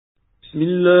بسم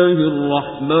الله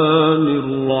الرحمن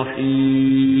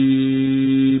الرحيم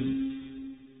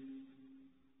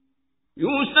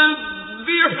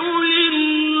يسبح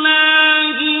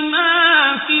لله ما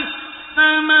في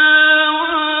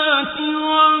السماوات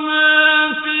وما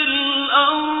في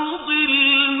الأرض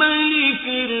الملك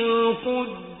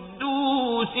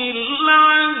القدوس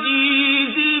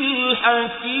العزيز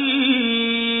الحكيم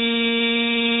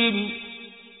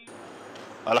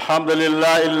الحمد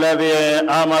لله الذي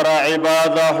أمر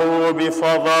عباده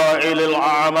بفضائل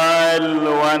الأعمال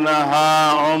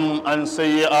ونهاهم عن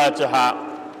سيئاتها.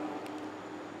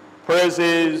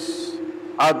 Praises,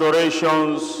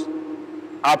 adorations,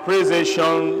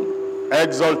 appreciation,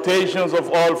 exaltations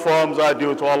of all forms are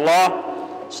due to Allah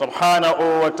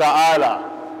subhanahu wa ta'ala,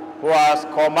 who has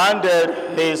commanded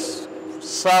his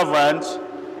servants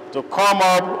to come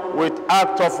up with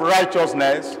acts of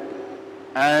righteousness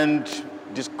and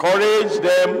discourage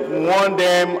them, warn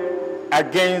them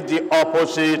against the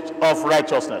opposite of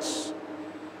righteousness.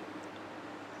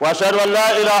 وأشهد أن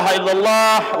لا إله إلا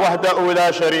الله وحده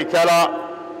لا شريك له.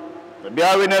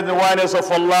 Bear witness the oneness of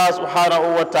Allah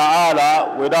subhanahu wa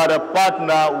ta'ala without a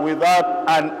partner, without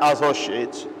an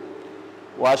associate.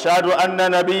 وأشهد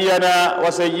أن نبينا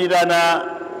وسيدنا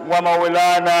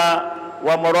ومولانا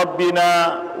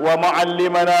ومربنا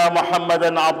ومعلمنا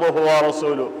محمدا عبده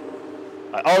ورسوله.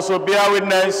 I also bear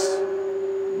witness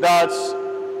that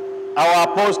our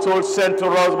apostle sent to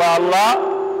us by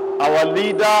Allah, our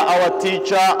leader, our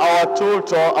teacher, our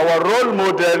tutor, our role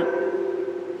model,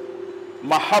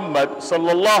 Muhammad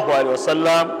sallallahu alaihi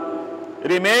wasallam,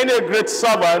 remain a great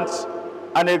servant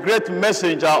and a great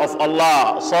messenger of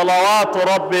Allah. Salawatu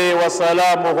Rabbi wa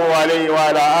salamuhu alayhi wa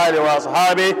ala alihi wa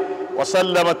ashabihi wa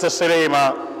sallama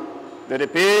taslima. That the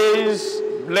peace,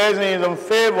 blessings and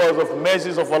favors of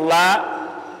mercies of Allah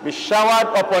be showered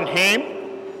upon him.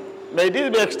 May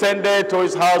this be extended to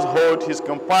his household, his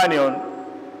companion,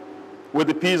 with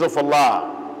the peace of Allah.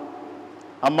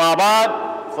 Amma ba'd,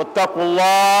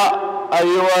 fattaqullah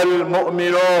ayyuhal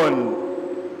mu'minun.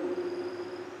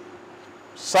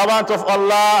 Servant of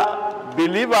Allah,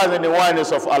 believers in the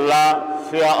oneness of Allah,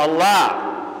 fear Allah.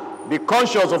 Be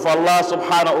conscious of Allah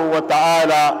subhanahu wa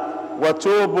ta'ala. Wa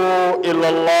tubu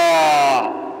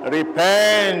illallah.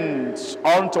 Repent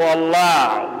unto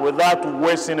Allah without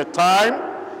wasting time.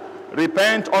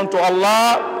 Repent unto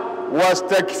Allah.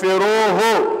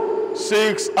 Wastaghfiruhu.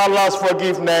 Seeks Allah's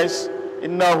forgiveness.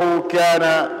 Innahu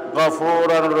kana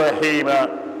ghafuran rahima.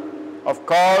 Of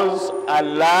course,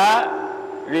 Allah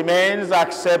remains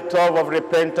acceptor of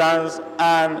repentance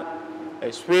and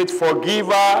a sweet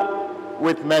forgiver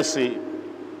with mercy.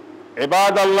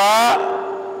 Ibadallah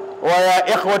wa ya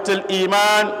ikhwatul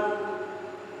iman.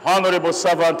 Honorable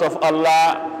servant of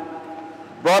Allah,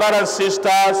 brothers and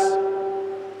sisters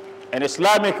in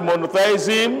Islamic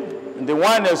monotheism, in the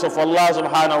oneness of Allah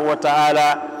subhanahu wa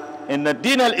ta'ala, in the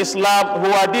Deen al-Islam,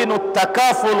 huwa Deen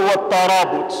al-Takaful wa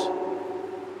Tarabut.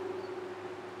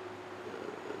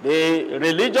 The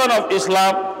religion of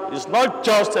Islam is not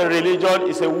just a religion,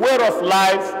 it's a way of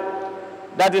life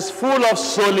that is full of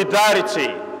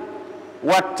solidarity,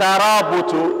 wa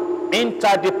tarabutu,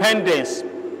 interdependence,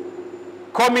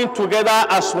 coming together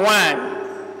as one.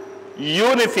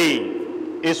 Unity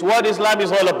is what Islam is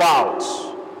all about.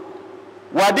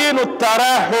 Wadinu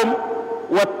tarahum,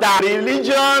 wa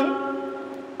religion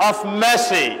of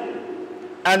mercy,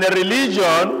 and a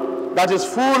religion that is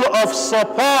full of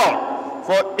support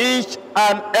for each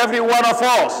and every one of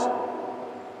us.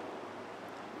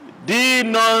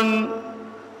 Dinun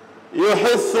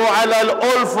yuhithu ala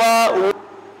al-ulfa.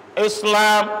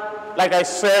 Islam, like I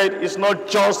said, is not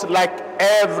just like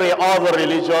every other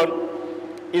religion.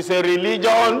 It's a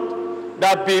religion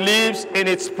that believes in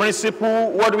its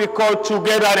principle, what we call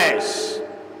togetherness.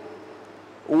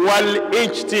 Wal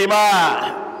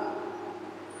ijtima,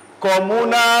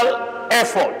 communal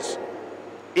effort.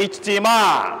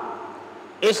 Ijtima.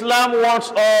 Islam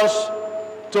wants us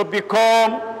to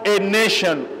become a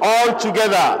nation all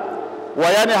together.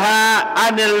 وَيَنْهَى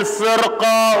عَنِ الْفِرْقَ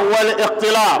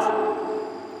وَالْإِخْتِلَافِ.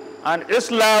 And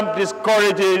Islam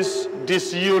discourages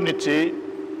disunity.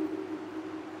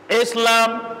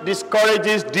 Islam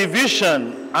discourages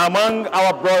division among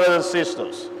our brothers and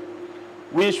sisters.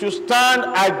 We should stand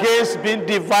against being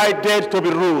divided to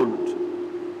be ruled.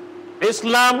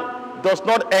 Islam does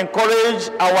not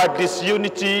encourage our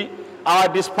disunity, our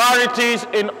disparities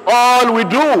in all we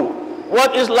do.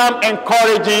 What Islam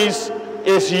encourages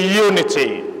is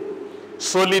unity,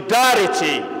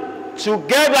 solidarity,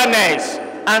 togetherness,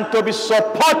 and to be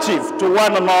supportive to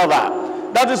one another.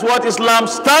 That is what Islam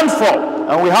stands for,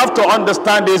 and we have to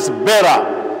understand this better.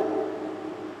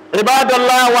 عباد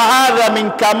الله وهذا من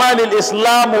كمال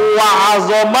الإسلام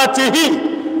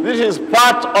وعظمته. This is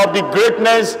part of the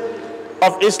greatness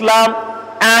of Islam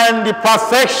and the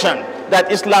perfection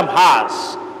that Islam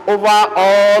has over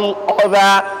all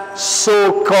other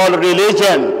so-called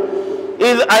religion.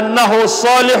 إذ أنه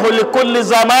صالح لكل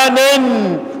زمان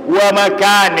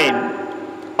ومكان.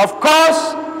 Of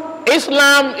course,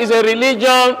 Islam is a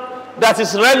religion that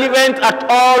is relevant at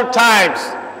all times,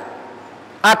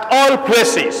 at all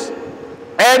places.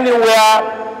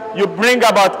 Anywhere you bring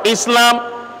about Islam,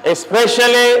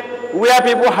 especially where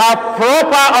people have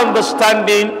proper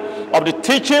understanding of the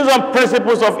teachings and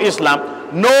principles of Islam,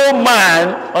 no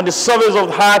man on the surface of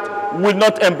the heart will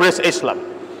not embrace Islam.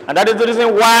 And that is the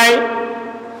reason why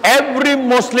every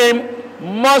Muslim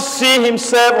must see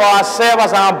himself or herself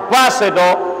as an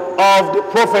ambassador of the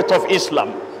Prophet of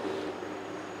Islam.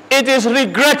 It is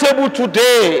regrettable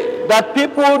today that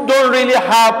people don't really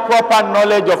have proper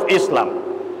knowledge of Islam.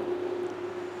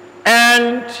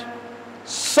 And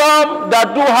some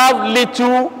that do have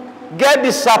little get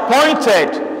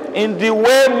disappointed in the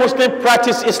way Muslims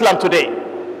practice Islam today.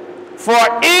 For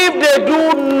if they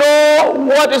do know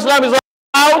what Islam is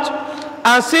about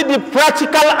and see the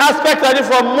practical aspect of it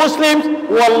for Muslims,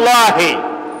 wallahi,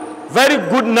 very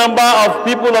good number of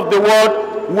people of the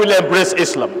world will embrace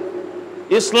Islam.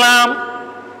 Islam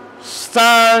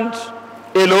stands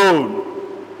alone,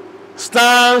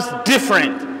 stands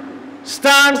different,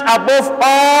 stands above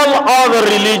all other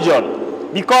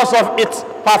religion because of its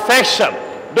perfection.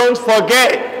 Don't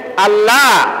forget,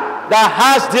 Allah that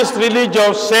has this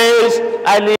religion says,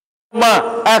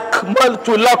 Al-Yawma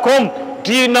akmaltu lakum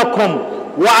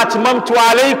dinakum wa atmamtu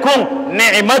alaykum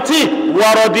ni'mati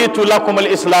wa raditu lakum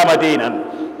al-Islam dinan.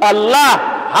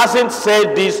 Allah hasn't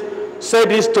said this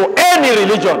to any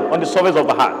religion on the surface of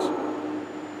the heart.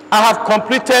 I have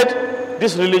completed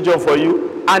this religion for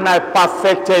you and I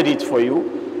perfected it for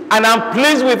you, and I'm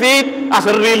pleased with it as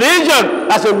a religion,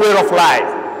 as a way of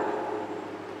life.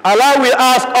 Allah will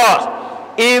ask us,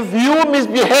 if you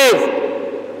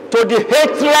misbehave to the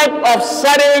hatred of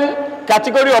certain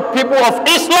category of people of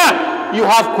Islam, you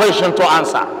have questions to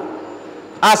answer.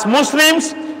 As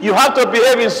Muslims, you have to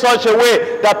behave in such a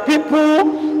way that people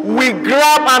will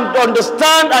grab and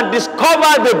understand and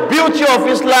discover the beauty of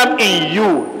Islam in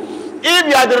you. If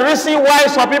you are the reason why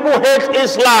some people hate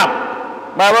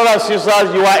Islam, my brothers and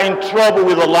sisters, you are in trouble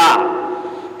with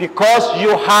Allah, because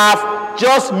you have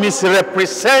just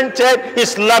misrepresented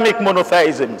Islamic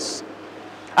monotheisms.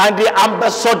 And the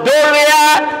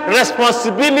ambassadorial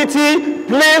responsibility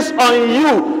placed on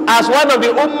you as one of the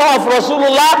Ummah of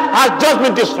Rasulullah has just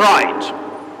been destroyed.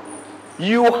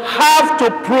 You have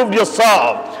to prove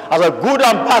yourself as a good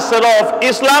ambassador of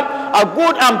Islam, a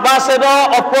good ambassador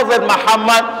of Prophet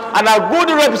Muhammad, and a good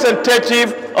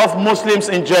representative of Muslims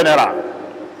in general.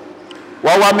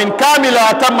 وَهُوَ مِنْ كَامِلَ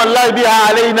أَتَمَّ اللَّهِ بِهَا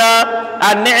عَلَيْنَا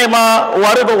النِّعْمَةَ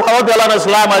وَرَضِيَ لَنَا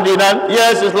الْإِسْلَامَ دِينًا.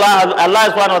 Yes, Islam,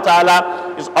 Allah subhanahu wa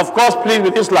ta'ala is of course pleased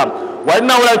with Islam.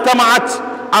 وَإِنَّهُ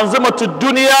لَاجْتَمَعَتْ أنظمة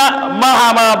الدنيا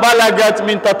مهما بلغت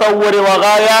من تطور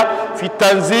وغاية في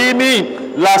التنظيم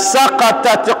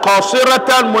لسقطت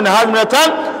قاصرة منهزمة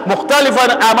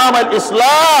مختلفا أمام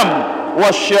الإسلام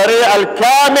والشريعة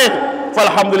الكامل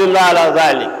فالحمد لله على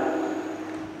ذلك.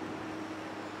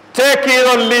 Take it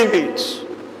or leave it.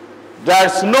 There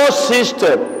is no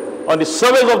system on the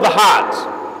surface of the heart.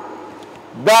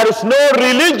 There is no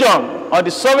religion on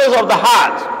the surface of the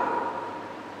heart.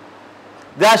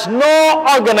 There's no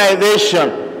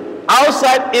organization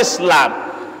outside Islam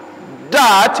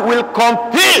that will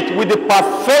compete with the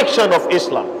perfection of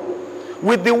Islam,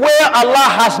 with the way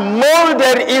Allah has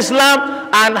molded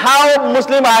Islam and how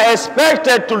Muslims are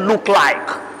expected to look like.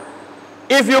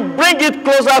 If you bring it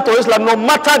closer to Islam, no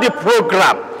matter the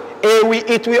program,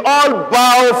 it will all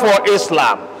bow for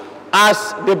Islam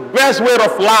as the best way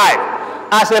of life,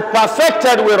 as a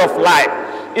perfected way of life.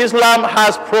 Islam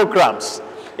has programs.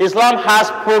 Islam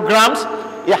has programs.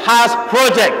 It has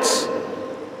projects.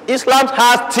 Islam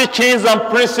has teachings and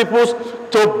principles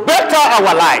to better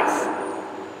our life.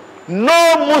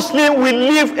 No Muslim will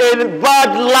live a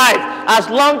bad life as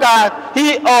long as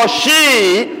he or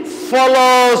she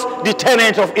follows the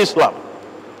tenets of Islam.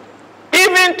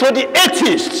 Even to the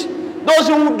atheists, those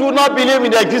who do not believe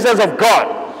in the existence of God,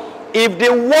 if they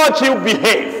watch you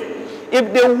behave,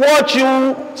 if they watch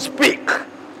you speak,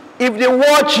 if they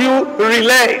watch you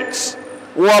relate,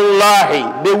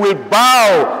 wallahi, they will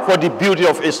bow for the beauty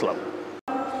of Islam.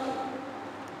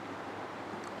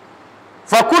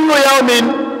 فكل يوم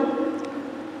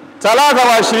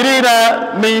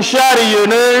 23 من شهر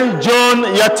يونيو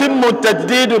جون يتم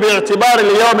التجديد باعتبار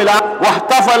اليوم العام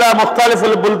واحتفل مختلف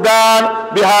البلدان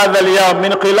بهذا اليوم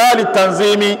من خلال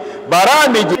التنظيم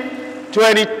برامج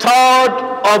 23rd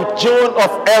of June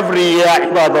of every year.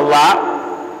 Ibadallah,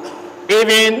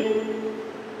 even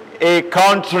a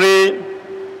country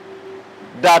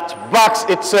that backs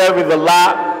itself with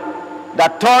Allah,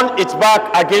 that turned its back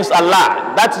against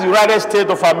Allah, that's the United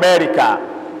States of America,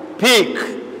 pick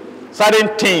certain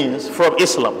things from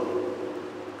Islam.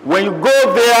 When you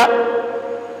go there,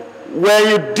 when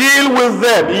you deal with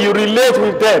them, you relate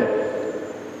with them,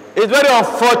 it's very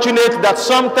unfortunate that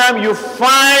sometimes you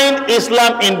find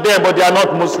Islam in them, but they are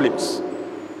not Muslims.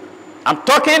 I'm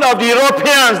talking of the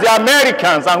Europeans, the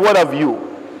Americans, and what have you.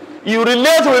 You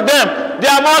relate with them, they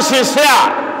are more sincere,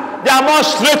 they are more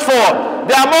straightforward,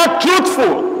 they are more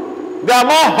truthful, they are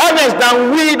more honest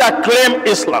than we that claim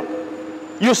Islam.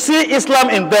 You see Islam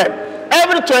in them.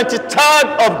 Every 23rd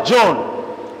of June,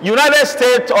 United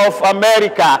States of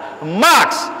America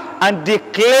marks and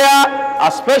declare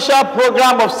a special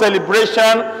program of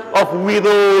celebration of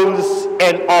widows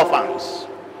and orphans.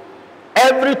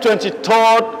 Every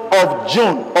 23rd of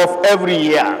June of every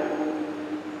year.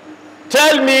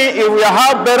 Tell me, if we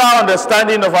have better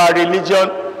understanding of our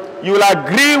religion, you will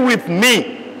agree with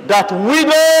me that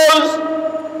widows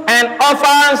and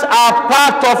orphans are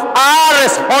part of our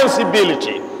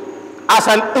responsibility as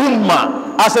an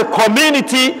ummah, as a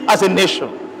community, as a nation.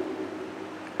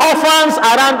 Orphans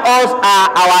around us are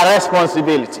our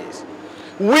responsibilities.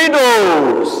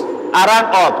 Widows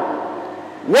around us.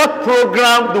 What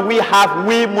program do we have,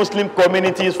 we Muslim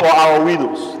communities, for our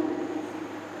widows?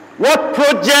 What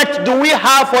project do we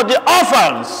have for the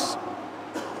orphans?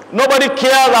 Nobody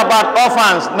cares about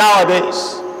orphans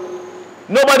nowadays.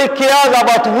 Nobody cares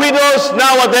about widows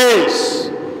nowadays.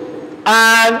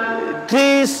 And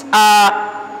these are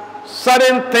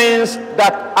certain things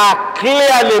that are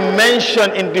clearly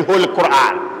mentioned in the Holy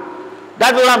Quran.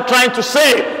 That's what I'm trying to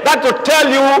say. That to tell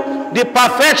you the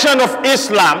perfection of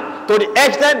Islam, to the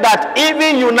extent that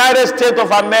even United States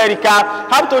of America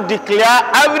have to declare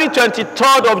every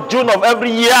 23rd of June of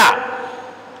every year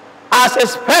as a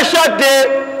special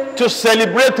day to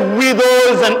celebrate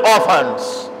widows and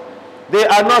orphans. They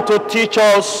are not to teach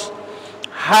us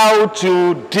how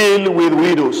to deal with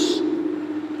widows.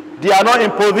 They are not in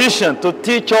position to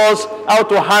teach us how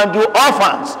to handle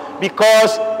orphans,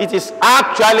 because it is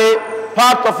actually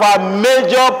part of our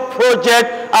major project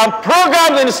and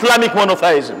program in Islamic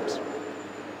monotheism.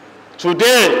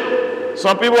 Today,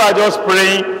 some people are just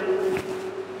praying,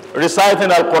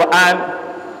 reciting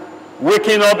Al-Quran,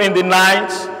 waking up in the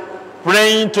night,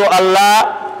 praying to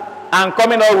Allah, and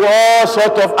coming up with all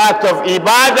sorts of acts of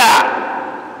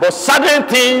ibadah. But certain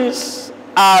things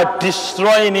are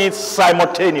destroying it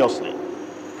simultaneously.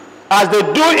 As they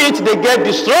do it, they get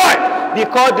destroyed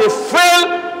because they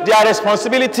fail their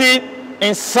responsibility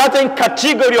in certain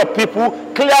category of people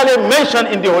clearly mentioned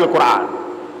in the Holy Quran.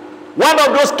 One of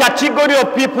those category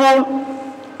of people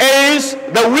is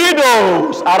the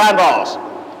widows around us.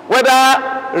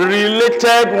 Whether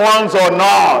related ones or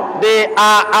not, they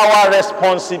are our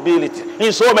responsibility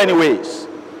in so many ways.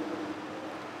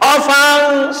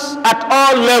 Orphans at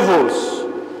all levels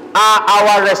are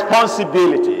our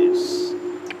responsibilities.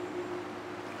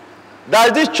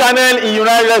 There's this channel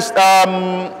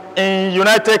in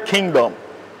United Kingdom.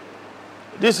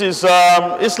 This is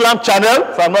Islam channel,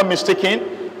 if I'm not mistaken.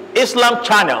 Islam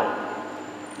channel.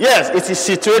 Yes, it is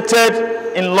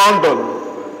situated in London.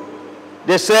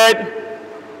 They said,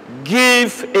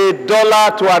 give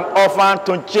 $1 to an orphan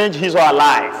to change his or her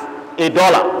life.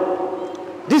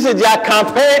 $1. This is their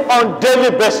campaign on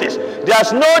daily basis.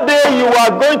 There's no day you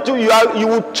are going to, you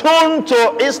will tune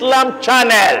to Islam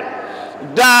channel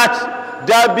that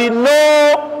there be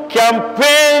no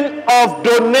campaign of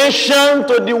donation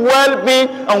to the well-being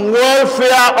and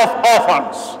welfare of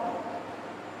orphans.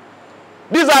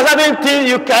 These are certain things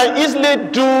you can easily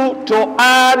do to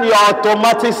earn your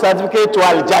automatic certificate to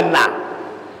Al-Jannah.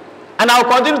 And I'll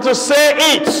continue to say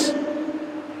it.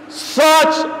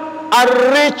 Such a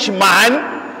rich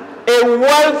man, a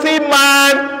wealthy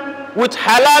man with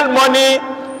halal money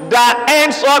that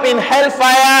ends up in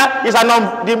hellfire is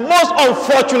the most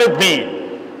unfortunate being.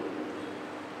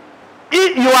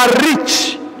 If you are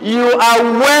rich, you are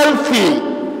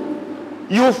wealthy,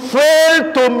 you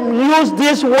fail to use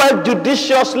this wealth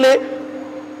judiciously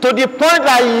to the point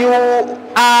that you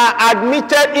are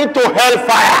admitted into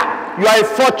hellfire. You are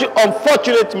an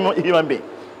unfortunate human being.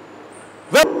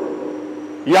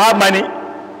 You have money,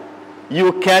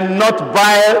 you cannot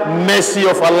buy mercy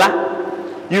of Allah.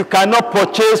 You cannot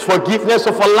purchase forgiveness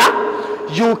of Allah.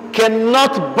 You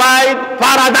cannot buy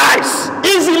paradise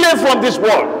easily from this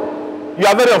world. You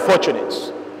are very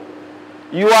unfortunate.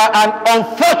 you are an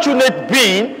unfortunate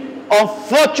being,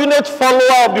 unfortunate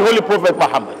follower of the Holy Prophet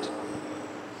Muhammad.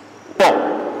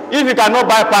 So, if you cannot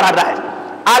buy paradise,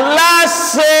 Allah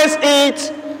says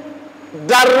it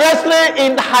directly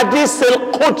in Hadith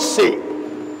al-Qudsi.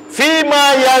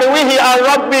 فيما يرويه عن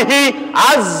ربه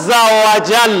عز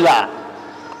وجل.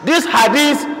 This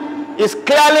hadith is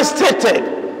clearly stated.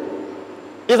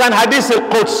 It's an Hadith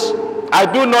al-Quds. I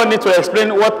do not need to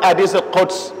explain what Hadith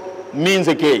al-Quds means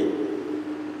again.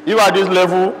 If at this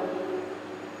level,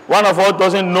 one of us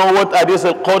doesn't know what Hadith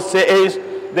al-Quds is,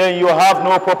 then you have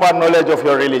no proper knowledge of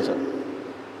your religion.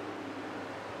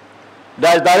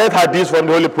 There is direct hadith from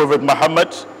the Holy Prophet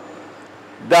Muhammad.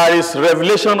 There is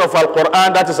revelation of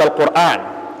Al-Quran, that is Al-Quran.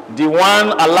 The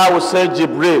one Allah will say,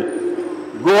 Jibril,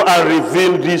 go and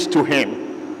reveal this to him.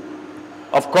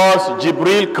 Of course,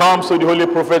 Jibril comes to the Holy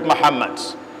Prophet Muhammad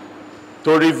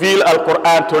to reveal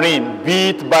Al-Quran to him,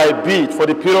 beat by beat, for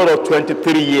the period of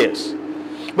 23 years.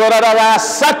 But there are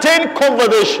certain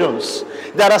conversations,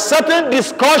 there are certain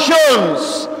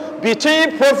discussions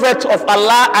between prophets of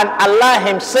Allah and Allah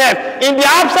himself. In the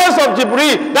absence of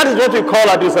Jibril, that is what we call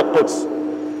Hadith al-Quds.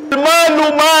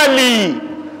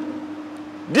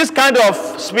 This kind of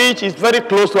speech is very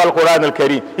close to Al-Quran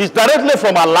al-Karim. It's directly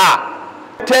from Allah.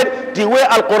 The way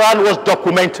Al-Quran was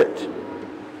documented.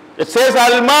 It says,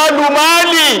 Al-Malu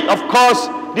Mali. Of course,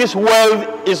 this wealth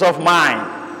is of mine.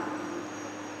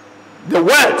 The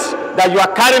wealth that you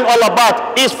are carrying all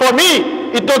about is for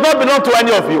me. It does not belong to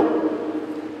any of you.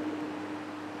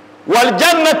 Wal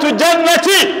Jannatu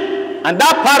Jannati. And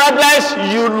that paradise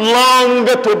you long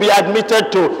to be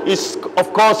admitted to is,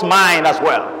 of course, mine as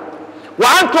well. Wa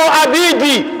antum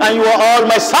abidi, and you are all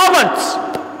my servants.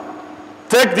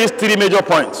 Take these three major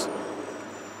points.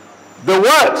 The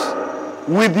wealth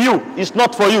with you is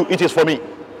not for you, it is for me.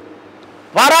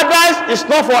 Paradise is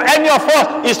not for any of us,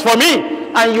 it's for me,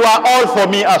 and you are all for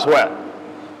me as well.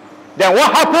 Then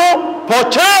what happened?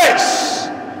 Purchase.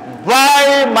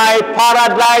 Buy my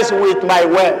paradise with my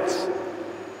wealth.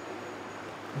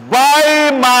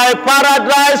 Buy my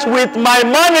paradise with my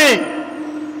money,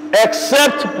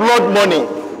 except blood money.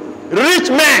 Rich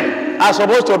men are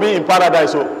supposed to be in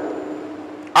paradise. One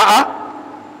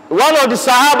of the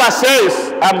Sahaba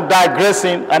says, I'm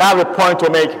digressing and I have a point to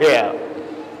make here.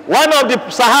 One of the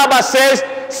Sahaba says,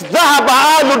 ذهب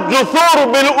أهل الدثور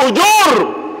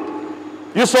بالأجور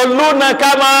يصلون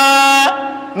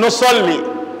كما نصلي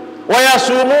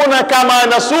ويصومون كما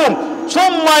نصوم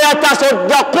ثم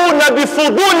يتصدقون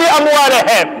بفضول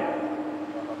أموالهم.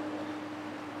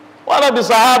 One of the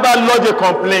Sahaba lodged a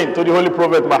complaint to the Holy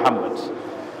Prophet Muhammad.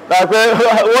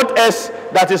 What else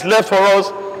that is left for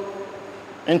us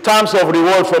in terms of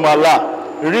reward from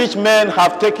Allah? Rich men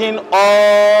have taken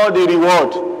all the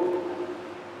reward.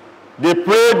 They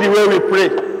pray the way we pray.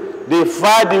 They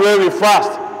fast the way we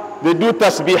fast. They do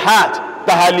tasbihat,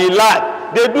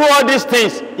 tahalilat. They do all these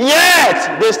things.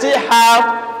 Yet, they still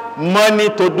have money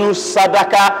to do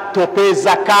sadaqah, to pay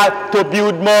zakat, to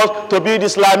build mosques, to build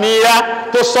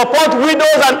Islamiyah, to support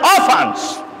widows and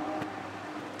orphans.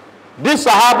 This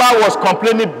Sahaba was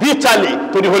complaining bitterly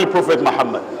to the Holy Prophet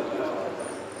Muhammad.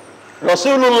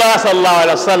 Rasulullah sallallahu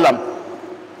alaihi wasallam,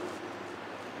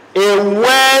 a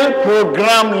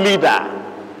well-programmed leader,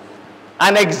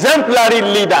 an exemplary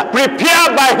leader,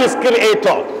 prepared by his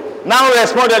Creator, now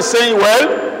responded saying, well,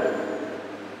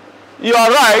 you are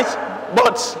right,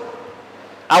 but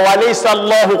أَوَلَيْسَ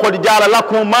اللَّهُ قَدْ جَعَلَ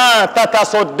لَكُمْ مَا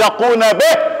تَتَصَدَّقُونَ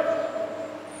بِهِ.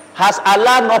 Has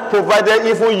Allah not provided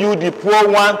even you, the poor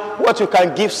one, what you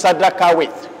can give sadaqah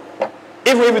with?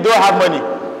 Even if you don't have money.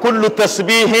 كُلُّ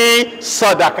تَسْبِيهِ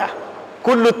صَدَقَةً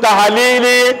كُلُّ تَهَلِيلِ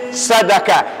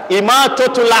صَدَقَةً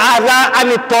إِمَاتَةُ الْعَذَىٰ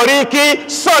عَنِ الطَّرِيقِ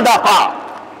صَدَقَةً.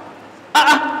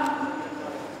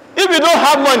 If you don't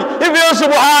have money, if you don't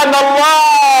subhanallah,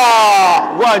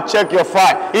 go and check your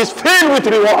file. It's filled with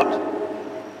reward.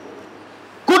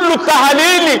 كُلُّ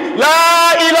تَهَلِيلِ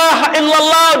لَا إِلَهَ إِلَّا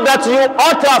اللَّهُ that you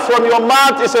utter from your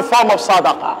mouth is a form of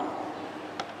sadaqah.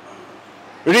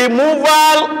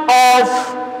 Removal of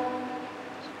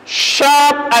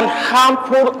sharp and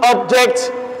harmful objects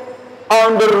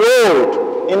on the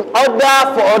road in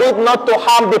order for it not to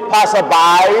harm the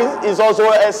passerby is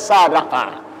also a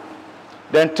sadaqah.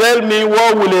 Then tell me,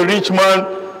 what will a rich man,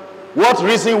 what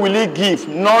reason will he give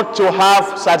not to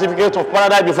have certificate of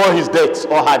paradise before his death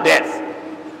or her death?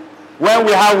 When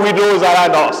we have widows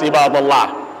around us,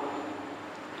 ibadallah.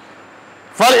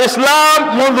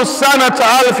 فالإسلام منذ السنة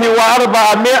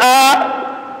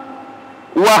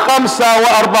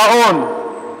 1445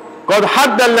 قد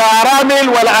حد الأرامل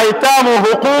والأيتام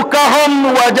حقوقهم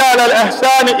وجعل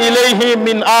الإحسان إليهم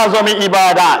من أعظم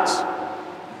عبادات.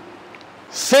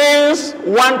 since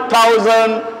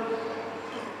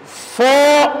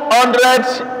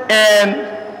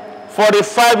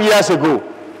 1,445 years ago,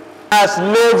 has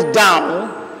laid down,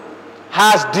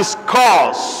 has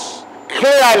discussed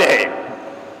clearly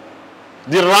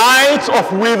the rights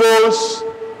of widows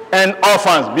and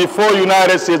orphans before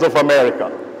United States of America.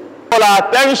 Call our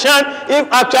attention if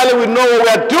actually we know what we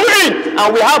are doing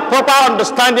and we have proper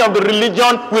understanding of the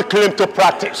religion we claim to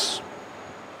practice.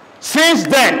 Since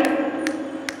then,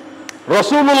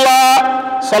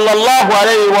 Rasulullah sallallahu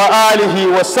alayhi wa alihi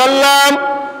wa sallam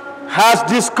has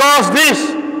discussed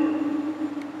this.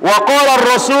 وقال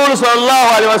الرسول صلى الله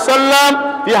عليه وسلم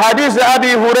في حديث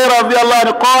أبي هريرة رضي الله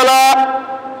عنه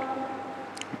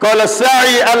قال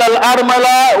الساعي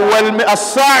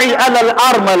على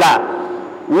الأرملة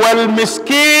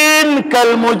والمسكين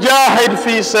كالمجاهد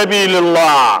في سبيل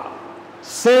الله.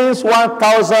 Since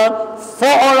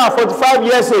 1,445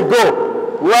 years ago,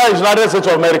 where is the United States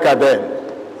of America then?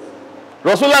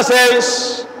 Rasulullah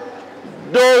says,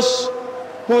 those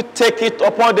who take it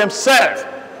upon themselves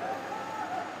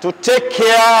to take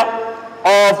care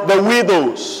of the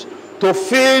widows, to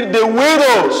feed the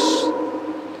widows,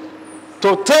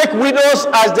 to take widows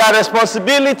as their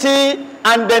responsibility,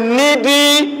 and the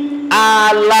needy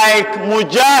are like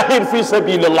mujahid fi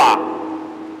sabilillah.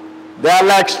 They are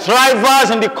like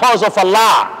strivers in the cause of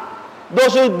Allah.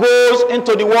 Those who goes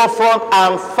into the war front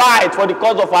and fight for the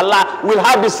cause of Allah will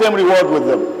have the same reward with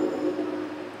them.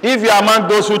 If you are among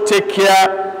those who take care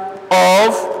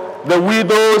of the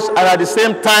widows and at the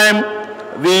same time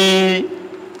the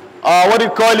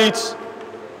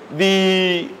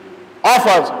the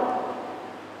orphans.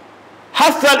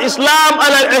 حث الإسلام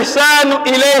على الإحسان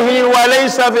إليه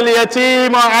وليس في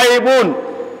اليتيم عيب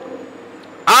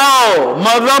أو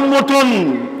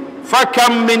مذمة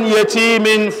فكم من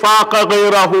يتيم فاق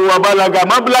غيره وبلغ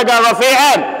مبلغ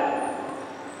رفيعا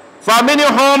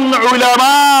فمنهم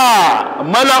علماء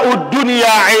ملأوا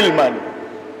الدنيا علما.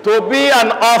 To be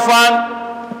an orphan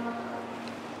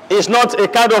is not a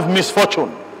kind of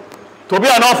misfortune. To be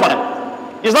an orphan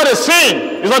is not a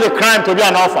sin, it's not a crime to be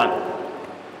an orphan.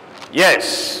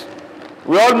 Yes,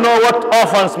 we all know what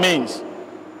orphans means.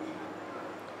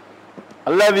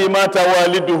 الذي مات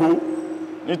والده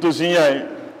نتوسيني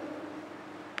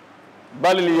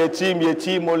بل اليتيم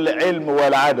يتيم العلم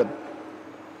والعدم.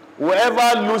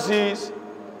 Whoever loses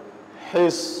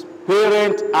his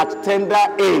parent at tender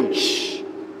age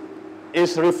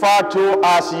is referred to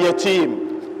as yatim.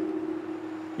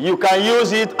 You can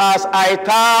use it as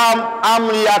aitam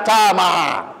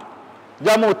amliyatama,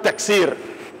 jamu taksir.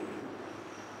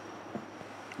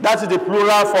 That is the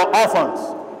plural for orphans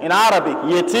in Arabic.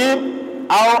 Yatim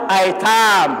or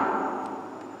aitam.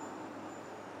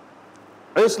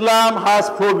 Islam has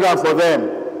programs for them,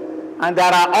 and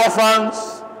there are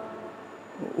orphans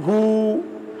who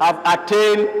have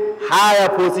attained higher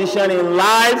position in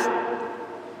life.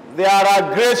 There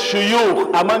are great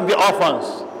shuyukh among the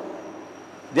orphans.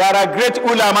 There are great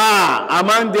ulama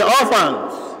among the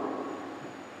orphans.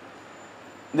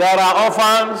 There are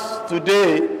orphans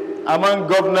today among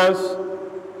governors,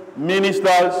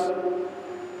 ministers,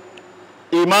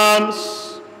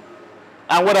 imams,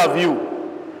 and what have you.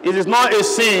 It is not a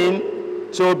sin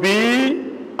to be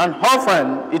an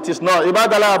orphan. It is not.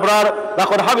 عباد الله أبرار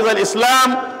لقد حفظ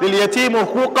الإسلام لليتيم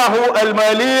حقوقه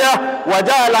المالية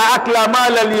وجعل أكل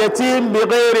مال اليتيم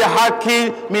بغير حق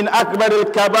من أكبر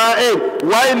الكبائر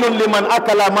ويل لمن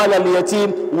أكل مال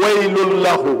اليتيم ويل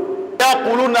له.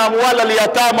 يأكلون أموال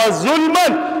اليتامى ظلما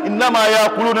إنما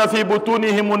يأكلون في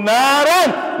بطونهم نارا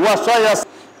وسيصلون.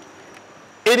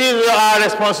 It is our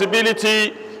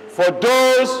responsibility for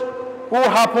those who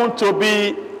happen to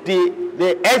be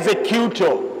the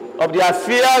executor of the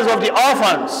affairs of the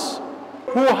orphans,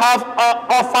 who have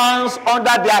orphans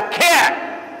under their care,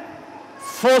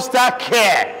 foster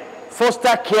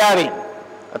caring,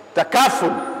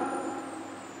 takaful.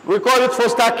 We call it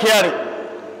foster caring.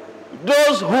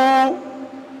 Those who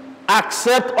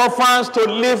accept orphans to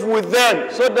live with them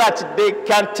so that they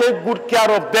can take good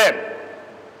care of them,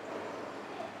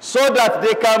 so that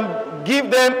they can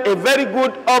give them a very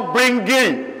good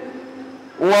upbringing.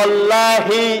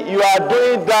 Wallahi, you are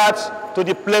doing that to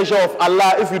the pleasure of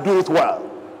Allah if you do it well.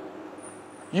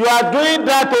 You are doing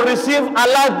that to receive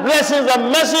Allah's blessings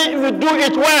and mercy if you do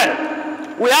it well.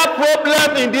 We have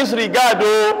problems in this regard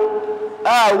though.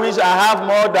 I wish I have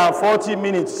more than 40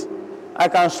 minutes. I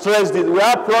can stress this. We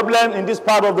have problems in this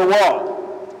part of the world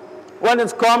when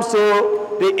it comes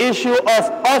to the issue of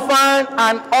orphan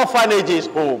and orphanages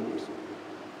homes.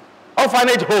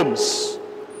 Orphanage homes.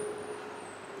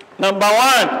 Number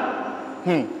one,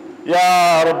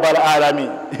 Ya Rabbal Alameen,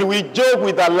 we joke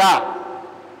with Allah.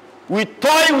 We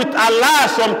toy with Allah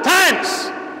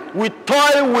sometimes. We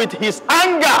toy with his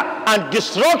anger and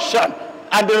destruction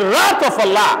and the wrath of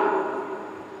Allah.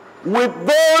 With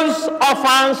those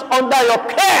orphans under your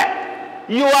care,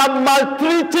 you are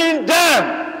maltreating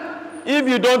them. If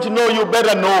you don't know, you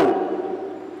better know.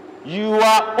 You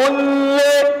are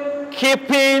only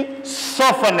keeping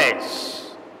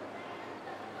sufferness,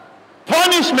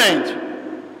 punishment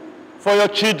for your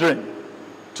children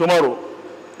tomorrow.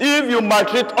 If you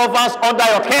maltreat orphans under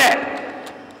your care,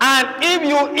 and if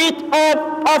you eat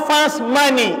up orphans'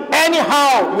 money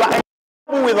anyhow, you are in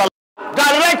trouble with Allah,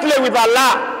 directly with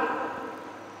Allah.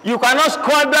 You cannot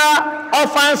squander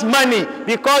orphans' money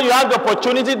because you have the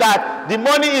opportunity that the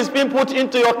money is being put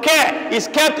into your care, is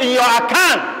kept in your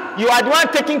account. You are the one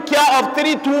taking care of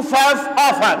 3 to 5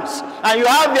 orphans, and you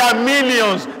have their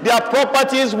millions, their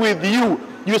properties with you.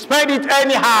 You spend it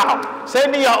anyhow,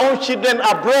 sending your own children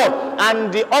abroad,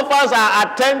 and the orphans are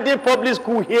attending public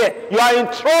school here. You are in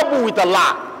trouble with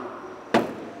Allah.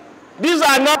 These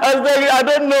are not, I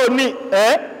don't know,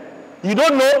 you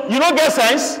don't know, you don't get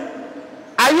sense.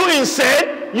 Are you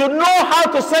insane? You know how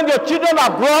to send your children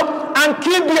abroad and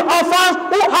keep the orphans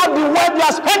who have the wealth you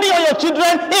are spending on your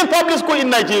children in public school in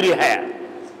Nigeria here.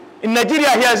 In Nigeria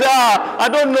here, say, I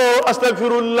don't know,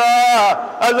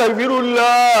 astaghfirullah,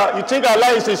 astaghfirullah. You think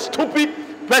Allah is a stupid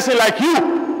person like you?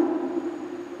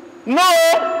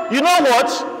 No, you know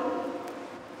what?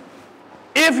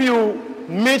 If you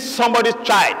meet somebody's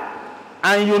child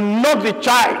and you knock the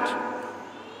child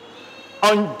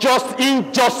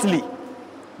unjustly,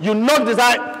 you knock the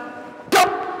child,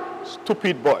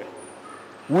 stupid boy,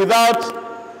 without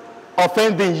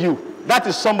offending you. That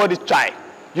is somebody's child.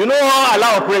 You know how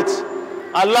Allah operates?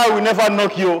 Allah will never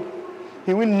knock you.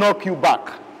 He will knock you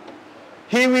back.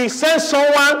 He will send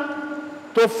someone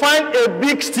to find a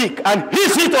big stick and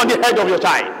hit it on the head of your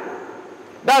child.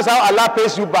 That's how Allah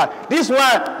pays you back. This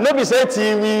one, nobody said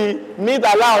we meet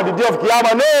Allah on the day of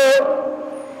Qiyamah.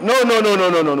 No.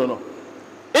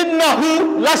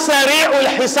 Innahu la sari'ul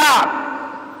hisab.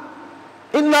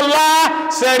 Inna Allah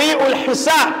sari'ul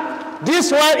hisab.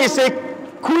 This one is a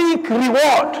quick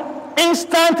reward.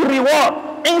 Instant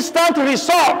reward, instant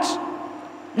result.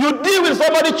 You deal with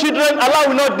somebody's children, Allah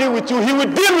will not deal with you. He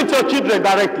will deal with your children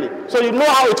directly. So you know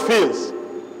how it feels.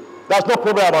 There's no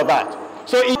problem about that.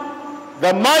 So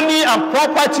the money and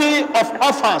property of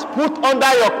orphans put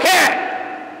under your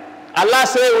care. Allah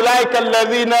says, "Ulaika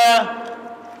alladhina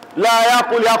la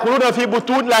yaquluna fi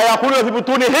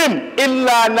butunihim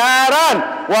illa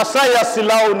naran wa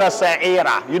sayaslawna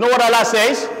sa'ira." You know what Allah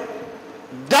says?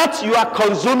 That you are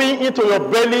consuming into your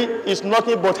belly is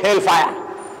nothing but hellfire.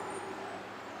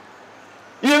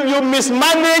 If you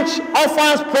mismanage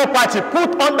orphans' property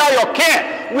put under your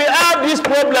care, we have this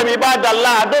problem about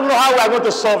Allah. I don't know how we are going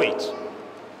to solve it.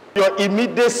 Your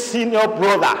immediate senior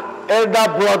brother, elder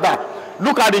brother,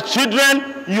 look at the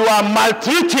children you are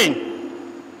maltreating.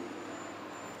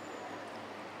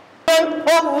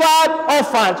 Over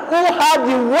orphans who have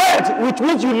the wealth with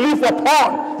which you live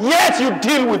upon, yet you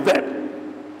deal with them.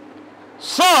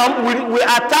 Some will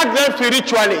attack them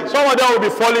spiritually. Some of them will be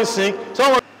falling sick.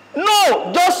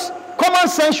 No, just common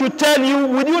sense should tell you,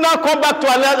 will you now come back to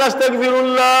Allah?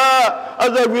 Astaghfirullah.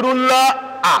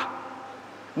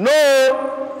 No,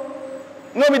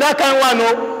 be that kind of one,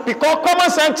 no. Because common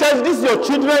sense tells this is your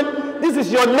children, this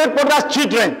is your late brother's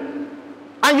children.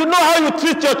 And you know how you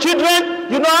treat your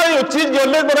children, you know how you treat your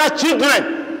late brother's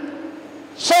children.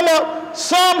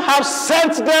 Some have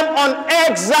sent them on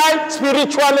exile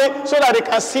spiritually so that they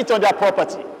can sit on their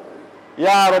property.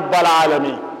 Ya Rabbal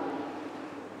Alameen.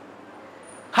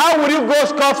 How will you go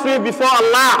scot-free before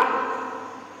Allah?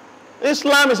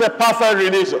 Islam is a perfect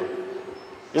religion.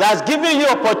 It has given you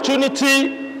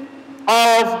opportunity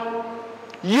of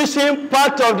using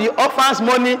part of the orphan's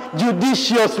money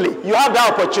judiciously. You have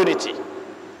that opportunity.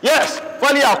 Yes.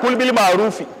 فَلْيَأْكُلْ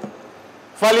بِالْمَعْرُوفِ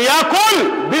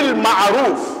فَلْيَأْكُلْ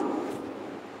بِالْمَعْرُوفِ.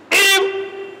 If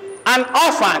an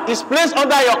orphan is placed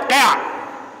under your care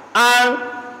and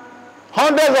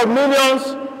hundreds of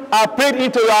millions are paid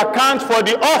into your account for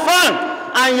the orphan,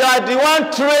 and you are the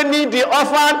one training the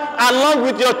orphan along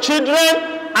with your children,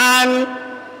 and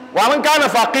وَمَنْ كَانَ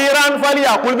فَقِيرًا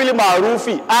فَلْيَأْكُلْ بِالْمَعْرُوفِ,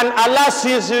 and Allah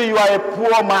sees you, you are a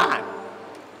poor man.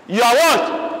 You are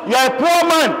what? You are a poor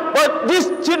man, but these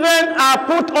children are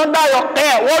put under your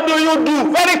care. What do you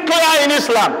do? Very clear in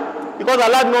Islam. Because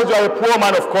Allah knows you are a poor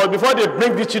man, of course, before they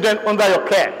bring the children under your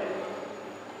care.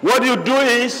 What you do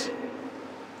is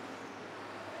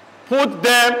put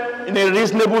them in a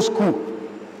reasonable school.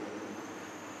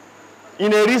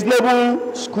 In a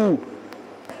reasonable school.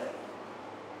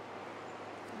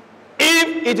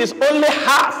 If it is only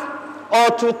half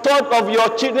or 2/3 of your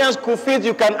children's school fees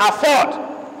you can afford.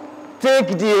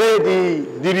 Take the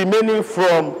remaining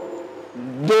from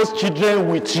those children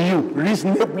with you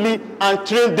reasonably and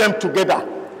train them together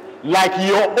like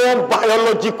your own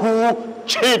biological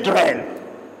children.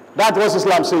 That's what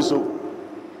Islam says so.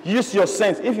 Use your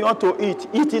sense. If you want to eat,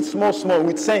 eat it small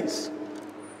with sense.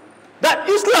 That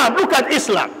Islam, look at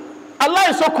Islam. Allah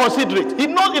is so considerate. He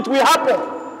knows it will happen.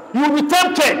 You will be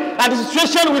tempted and the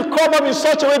situation will come up in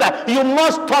such a way that you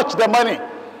must touch the money.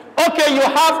 Okay, you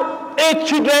have 8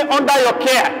 children under your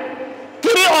care.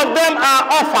 3 of them are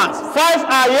orphans. 5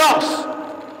 are yours.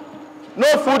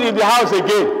 No food in the house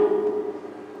again.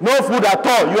 No food at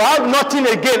all. You have nothing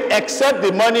again except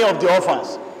the money of the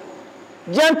orphans.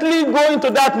 Gently go into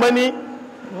that money.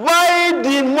 Buy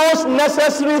the most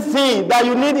necessary thing that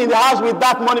you need in the house with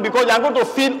that money because you are going to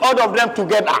feed all of them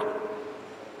together.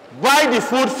 Buy the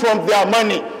food from their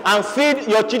money and feed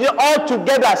your children all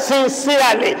together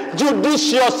sincerely,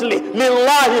 judiciously.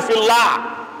 Lillahi fillah.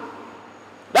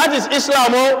 That is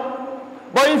Islam.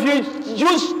 But if you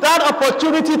use that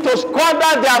opportunity to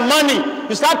squander their money,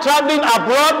 you start traveling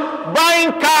abroad,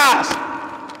 buying cars,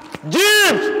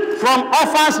 jeeps from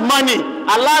orphans' money.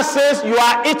 Allah says you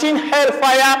are eating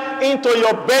hellfire into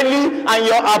your belly and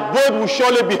your abode will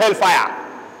surely be hellfire.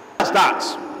 That's that.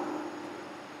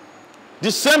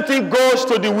 The same thing goes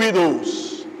to the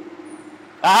widows.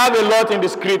 I have a lot in the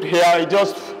script here. It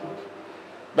just,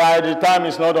 by the time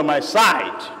it's not on my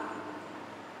side.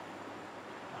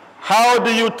 How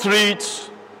do you treat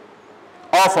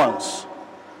orphans?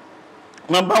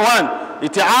 Number 1,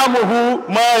 it'amuhu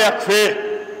ma yakfi.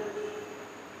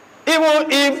 Even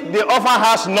if the orphan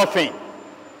has nothing,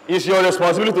 it's your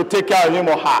responsibility to take care of him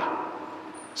or her.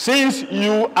 Since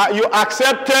you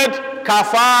accepted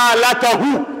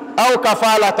kafalatahu or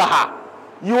kafalataha,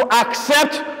 you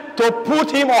accept to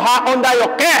put him or her under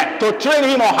your care, to train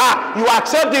him or her. You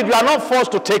accept it. You are not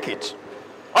forced to take it.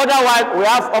 Otherwise, we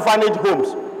have orphanage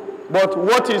homes. But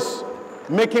what is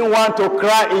making one to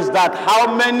cry is that how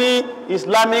many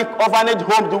Islamic orphanage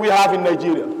homes do we have in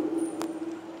Nigeria?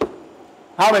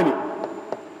 How many?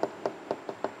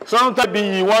 Sometimes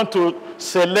you want to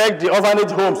select the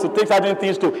orphanage homes to take certain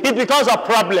things to. It becomes a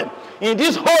problem. In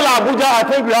this whole Abuja, I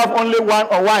think we have only 1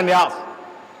 or 1.5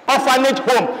 orphanage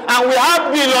home. And we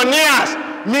have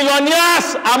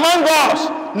millionaires among us,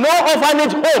 no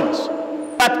orphanage homes.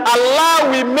 But Allah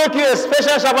will make you a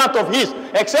special servant of His.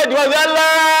 Except you want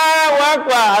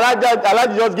Allah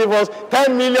just give us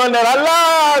 10 million.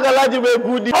 Allah give a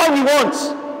good. All we want.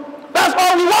 That's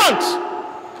all we want.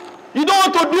 You don't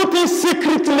want to do things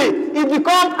secretly. It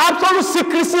becomes absolute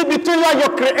secrecy between you and your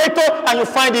Creator, and you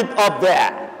find it up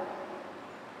there.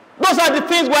 Those are the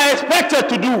things we are expected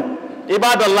to do.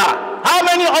 Ibadallah. How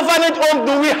many orphanage homes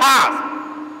do we have?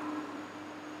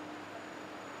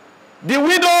 The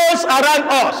widows around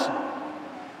us.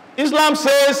 Islam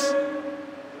says,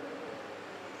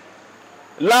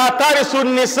 La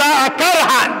tarisun nisaa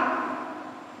karhan.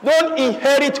 Don't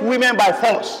inherit women by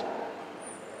force.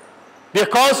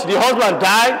 Because the husband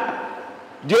died,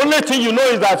 the only thing you know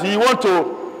is that you want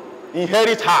to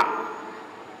inherit her.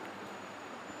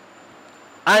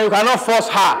 And you cannot force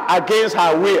her against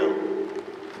her will.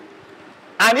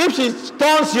 And if she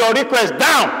turns your request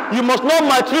down, you must not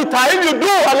maltreat her. If you do,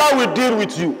 Allah will deal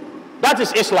with you. That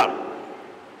is Islam.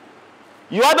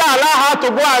 You either allow her to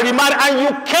go and remarry, and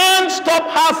you can't stop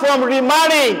her from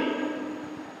remarrying.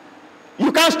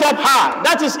 You can't stop her.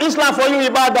 That is Islam for you,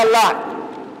 Ibadallah.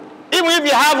 Even if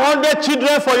you have 100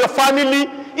 children for your family,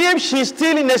 if she's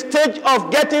still in a stage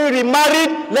of getting remarried,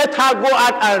 let her go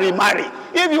out and remarry.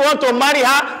 If you want to marry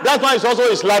her, that one is also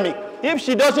Islamic. If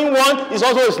she doesn't want, it's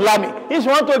also Islamic. If she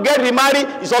wants to get remarried,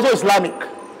 it's also Islamic.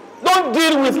 Don't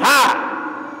deal with her.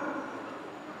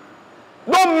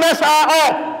 Don't mess her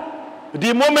up.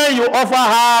 The moment you offer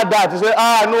her that, you say,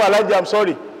 no, Alaji, I'm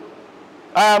sorry.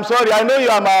 I'm sorry. I know you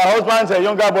are my husband's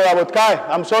younger brother, but Kai,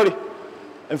 I'm sorry.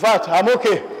 In fact, I'm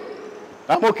okay.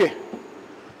 I'm okay.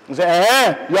 You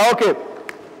say, you are okay.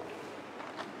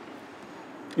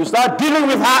 You start dealing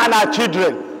with her and her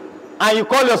children, and you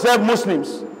call yourself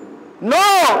Muslims.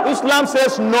 No, Islam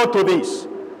says no to this.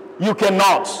 You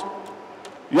cannot.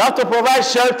 You have to provide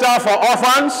shelter for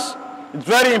orphans. It's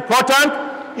very important.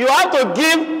 You have to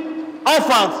give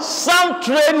orphans some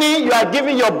training you are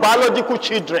giving your biological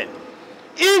children.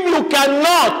 If you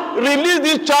cannot release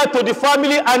this child to the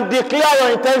family and declare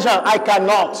your intention, I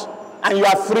cannot, and you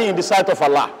are free in the sight of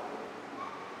Allah.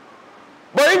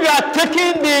 But if you are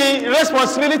taking the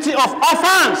responsibility of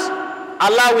orphans,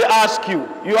 Allah will ask you.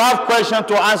 You have questions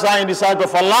to answer in the sight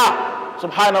of Allah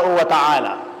subhanahu wa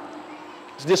ta'ala.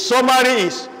 The summary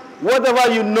is,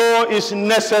 whatever you know is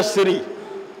necessary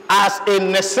as a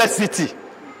necessity.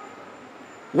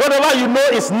 Whatever you know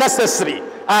is necessary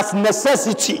as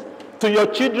necessity to your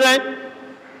children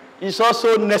is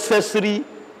also necessary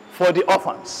for the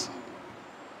orphans.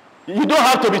 You don't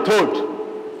have to be told.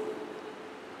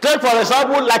 Take for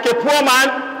example, like a poor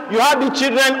man, you have the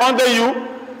children under you,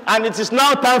 and it is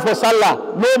now time for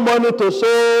Salah. No money to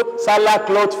sew Salah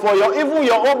clothes for even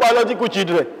your own biological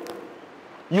children.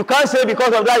 You can't say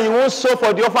because of that you won't sew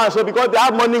for the orphans, so because they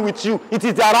have money with you, it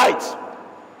is their right.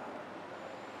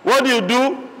 What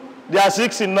do? They are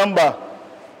 6 in number.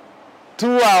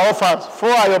 2 are orphans, 4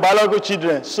 are your biological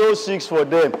children. Sew 6 for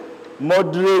them.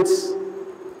 Moderate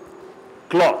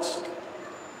cloth.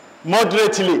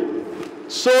 Moderately.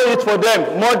 Sew it for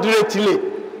them moderately.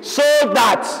 So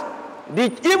that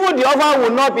even the orphan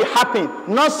will not be happy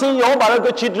not seeing your own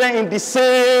biological children in the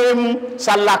same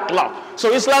Salah cloth.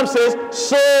 So Islam says,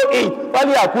 sew it.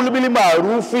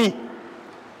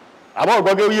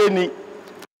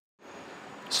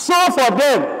 Sew for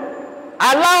them.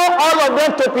 Allow all of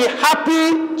them to be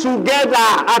happy together.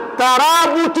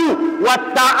 At-tarabutu,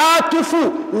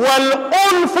 wat-ta'atufu,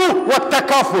 wal-ulfu,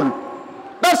 wat-takaful.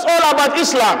 That's all about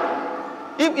Islam.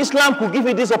 If Islam could give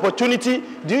you this opportunity,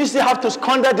 do you still have to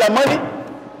squander their money?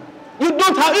 You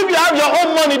don't have. If you have your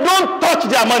own money, don't touch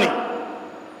their money.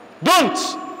 Don't.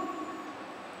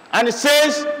 And it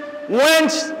says, when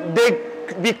they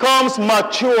becomes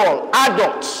mature,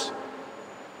 adults,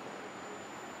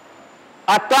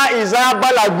 Ata iza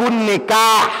balagun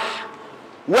nikah,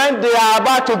 when they are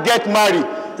about to get married,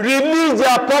 release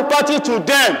their property to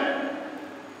them.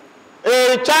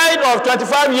 A child of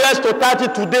 25 years to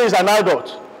 30 today is an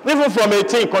adult, even from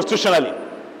 18 constitutionally.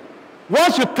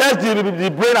 Once you test the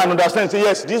brain and understand, say,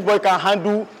 yes, this boy can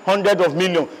handle hundreds of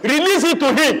millions, release it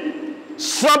to him.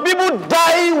 Some people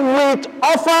die with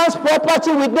orphans'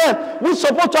 property with them, which is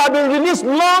supposed to have been released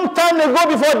long time ago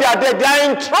before they are dead. They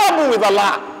are in trouble with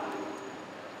Allah.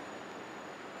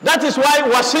 That is why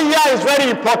wasiyah is very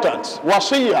important.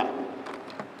 Wasiyah.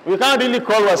 We can't really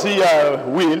call wasiyah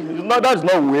will. No, that's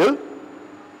not will.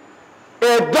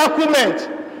 A document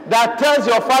that tells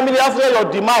your family after your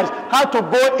demise how to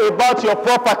go about your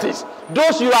properties.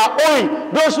 Those you are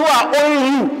owing, those who are owing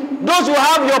you, those who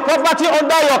have your property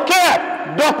under your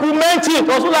care, document it.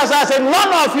 Rasulullah said,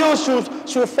 none of you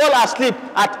should fall asleep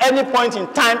at any point in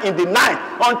time in the night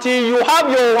until you have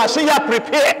your wasiyah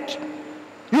prepared.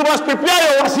 You must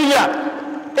prepare your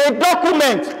wasiyah. A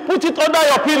document, put it under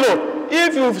your pillow.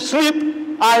 If you sleep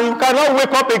and you cannot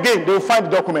wake up again, they will find the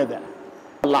document there.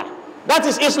 Allah. That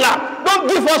is Islam. Don't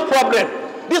give us problem.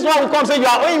 This one will come say you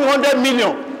are owing 100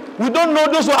 million. We don't know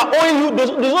those who are owing you. They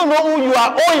don't know who you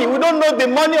are owing. We don't know the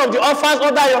money of the orphans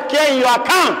under your care in your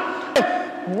account.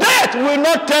 Death will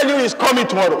not tell you it's coming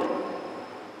tomorrow.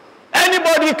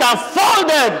 Anybody can fall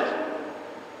dead.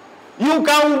 You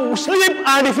can sleep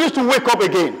and refuse to wake up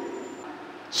again.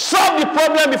 Solve the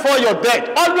problem before your death.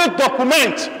 Always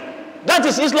document. That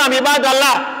is Islam, ibad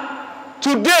Allah.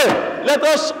 Today, let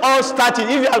us all start it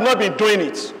if you have not been doing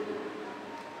it.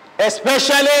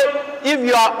 Especially if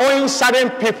you are owing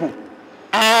certain people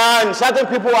and certain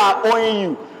people are owing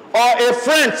you. Or a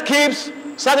friend keeps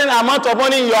certain amount of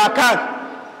money in your account.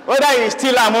 Whether it is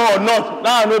still amount or not,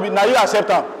 now you accept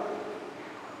them.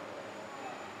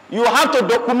 You have to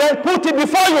document, put it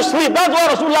before you sleep. That's what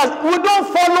Rasulullah. We don't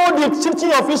follow the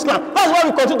teaching of Islam. That's why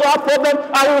we continue to have problems,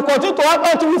 and we will continue to have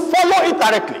until we follow it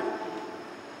directly.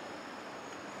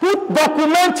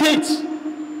 Document it.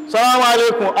 Salaam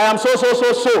alaikum. I am so.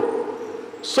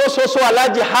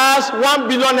 Alaji has 1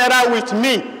 billion naira with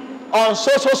me on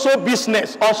so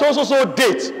business, on so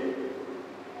date.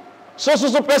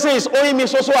 So person is owing me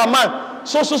so amount.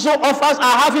 So offers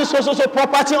are having so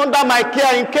property under my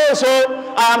care in case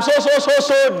so I am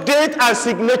so date and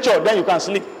signature. Then you can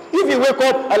sleep. If you wake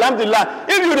up, alhamdulillah.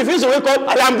 If you refuse to wake up,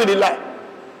 alhamdulillah.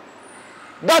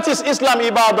 That is Islam,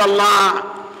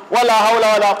 ibadallah. Wala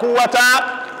hawla wala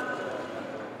quwwata.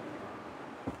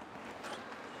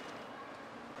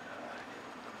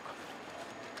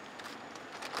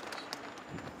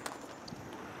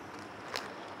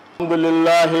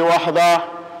 Alhamdulillahi wahda.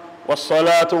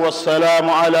 Wassalatu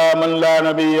wassalamu ala man la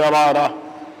nabiyya ba'da.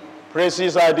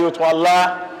 Praises are due to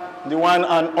Allah, the one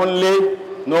and only,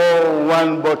 no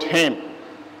one but Him.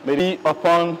 May be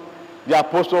upon the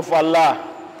apostle of Allah,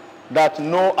 that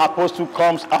no apostle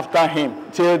comes after him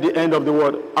till the end of the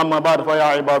world. Amma ba'd fa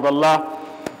ya ibadallah,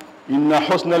 inna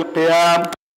husn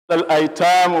al-qiyam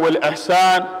al-aytam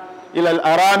wal-ihsan ila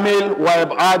al-aramil wa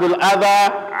ib'ad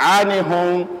al-adha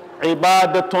anihum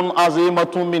ibadatun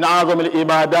azimatun min azam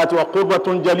al-ibadat wa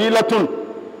qurbatun jalilatun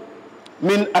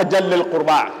min ajall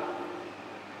al-qurbat.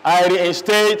 I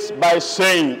reinstate by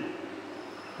saying,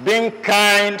 being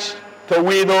kind to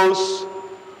widows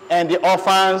and the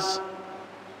orphans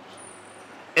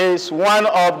is one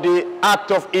of the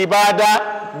acts of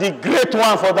ibadah, the great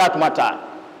one for that matter.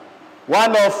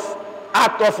 One of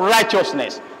act of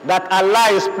righteousness that Allah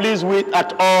is pleased with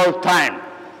at all time.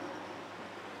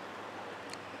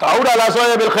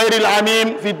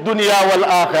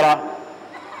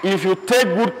 If you take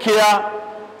good care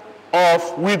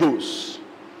of widows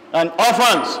and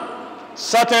orphans,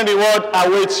 certain reward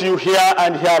awaits you here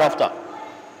and hereafter.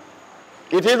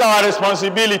 It is our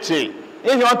responsibility.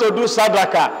 If you want to do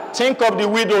sadaqah, think of the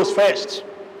widows first.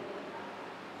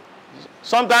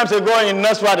 Sometimes ago in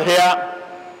NASFAT here,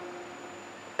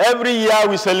 every year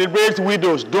we celebrate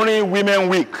widows during Women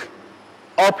Week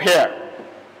up here.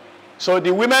 So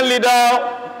the women leader,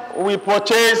 we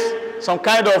purchase some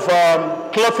kind of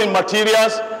clothing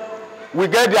materials. We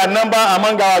get their number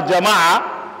among our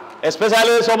Jama'ah,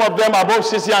 especially some of them above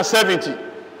 60 and 70.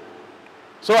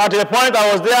 So at a point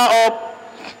I was there up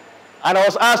and I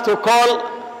was asked to call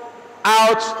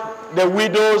out the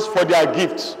widows for their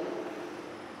gifts.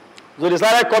 So they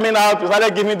started coming out, we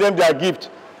started giving them their gift.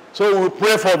 So we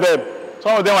pray for them.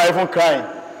 Some of them are even crying.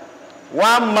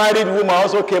 One married woman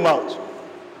also came out.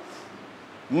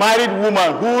 Married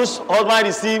woman whose husband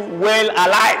is still well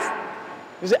alive.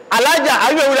 He said, Elijah,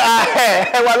 are you a widow?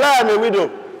 Wallah, I'm a widow.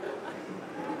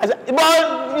 I said,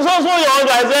 but it's also your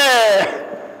husband. I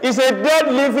said, it's a dead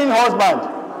living husband.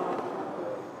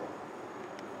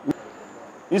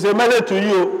 It's a message to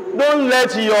you. Don't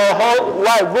let your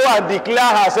wife go and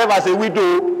declare herself as a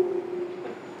widow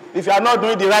if you are not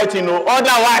doing the right thing.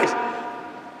 Otherwise,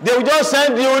 they will just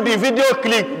send you the video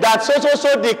clip that so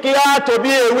declare to be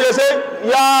a widow. Say,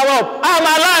 Ya Rab, I'm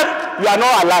alive. You are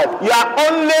not alive. You are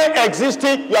only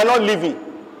existing. You are not living.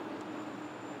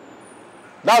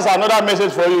 That's another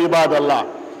message for you, Ibad Allah.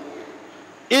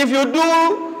 If you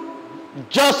do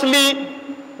justly,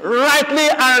 rightly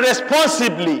and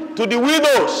responsibly to the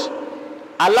widows,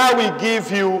 Allah will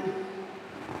give you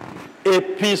a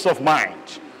peace of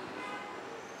mind.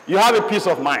 You have a peace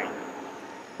of mind.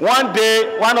 One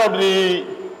day, one of the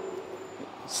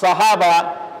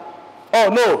Sahaba, a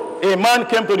man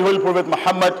came to the Holy Prophet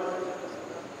Muhammad,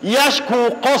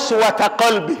 Yashku qaswata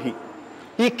qalbihi.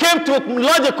 He came to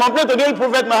lodge a complaint to the Holy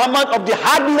Prophet Muhammad of the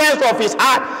hardness of his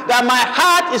heart, that my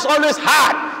heart is always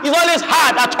hard. It's always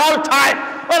hard at all times.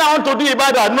 When I want to do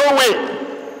ibadah, no way.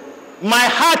 My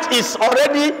heart is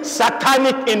already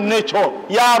satanic in nature.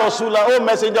 Ya Rasulullah, O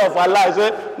Messenger of Allah, I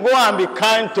say, go and be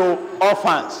kind to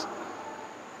orphans.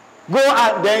 Go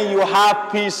and then you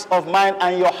have peace of mind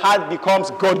and your heart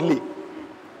becomes godly.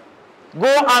 Go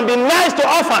and be nice to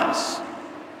orphans.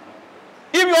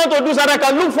 If you want to do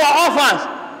sadaqah, look for orphans.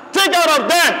 Take care of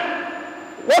them.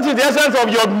 What is the essence of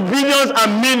your billions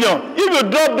and millions? If you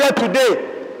drop there today,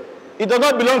 it does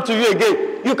not belong to you again.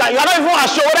 You are not even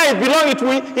assured whether it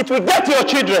belongs, it will get to your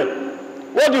children.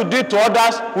 What you did to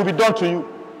others will be done to you.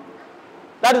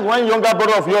 That is when younger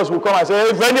brother of yours will come and say,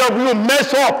 if any of you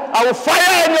mess up, I will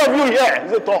fire any of you here.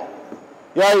 Is it all?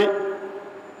 Yeah.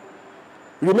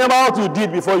 Remember what you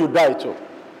did before you died too.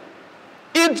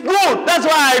 It's good. That's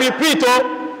why I repeat,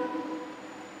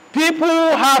 people who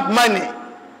have money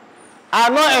are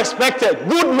not expected.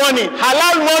 Good money,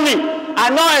 halal money,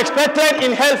 are not expected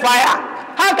in hellfire.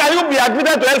 How can you be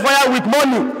admitted to hellfire with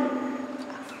money?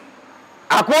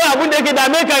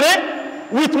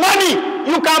 With money.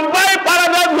 You can buy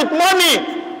paradise with money.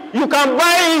 You can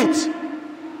buy it.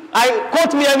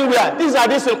 Quote me anywhere. These are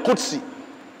this al-Qudsi.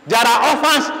 There are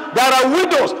orphans, there are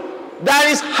widows. There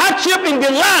is hardship in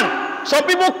the land. Some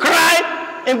people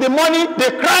cry in the morning,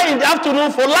 they cry in the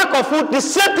afternoon for lack of food. The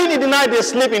same thing in the night, they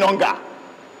sleep in hunger.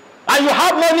 And you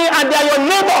have money and they are your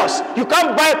neighbors. You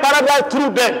can't buy paradise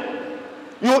through them.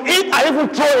 You eat and even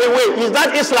throw away. Is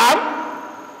that Islam?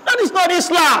 That is not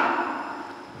Islam.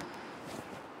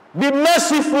 Be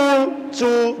merciful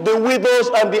to the widows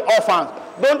and the orphans.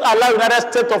 Don't allow the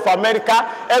United States of America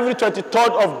every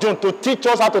 23rd of June to teach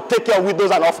us how to take care of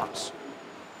widows and orphans.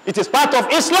 It is part of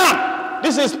Islam.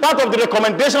 This is part of the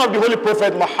recommendation of the Holy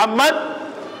Prophet Muhammad.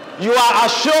 You are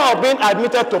assured of being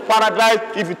admitted to paradise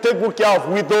if you take good care of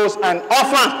widows and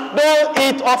orphans. Don't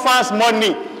eat orphans'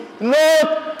 money.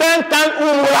 No 10 times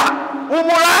umrah.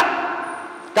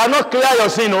 Umrah cannot clear your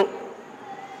sin. No?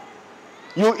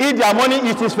 You eat their money,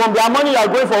 it is from their money you are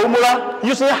going for umrah,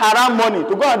 using haram money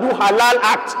to go and do halal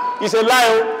act. It's a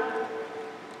lie.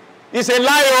 It's a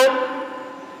lie.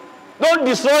 Don't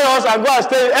destroy us and go and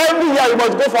stay. Every year you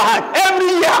must go for Hajj. Every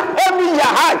year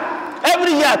Hajj.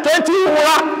 Every year 20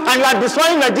 umrah and you are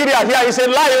destroying Nigeria here. It's a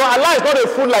lie. Allah is not a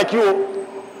fool like you.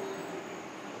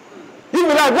 If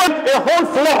you like, want a whole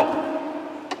floor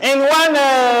in one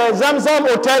Zamzam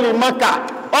hotel in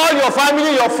Mecca, all your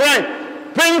family, your friend,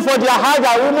 paying for their Hajj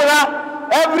and Umrah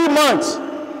every month,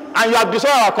 and you have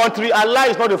destroyed our country. Allah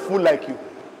is not a fool like you.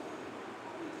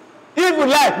 If you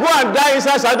like, go and die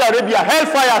inside Saudi Arabia,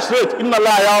 hellfire straight. Inna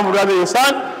Allah ya'muru bil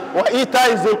ihsan wa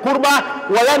ita'i dhil qurba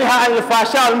wa yanha 'anil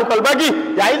fahsha'i wal munkari wal baghi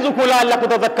ya'izukum la'allakum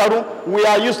tadhakkarun. We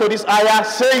are used to this ayah.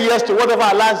 Say yes to whatever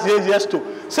Allah says yes to.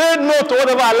 Say no to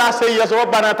whatever Allah says yes to.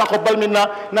 ربنا تقبل منا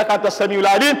إنك أنت السميع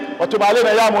العليم وتب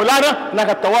علينا يا مولانا إنك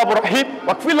التواب الرحيم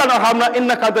واغفر لنا وارحمنا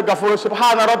إنك أنت الغفور.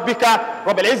 سبحان ربك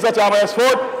رب العزة عما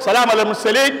يصفون سلام على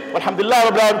المرسلين والحمد لله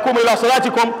رب العالمين. قوموا إلى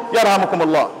صلاتكم يرحمكم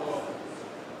الله.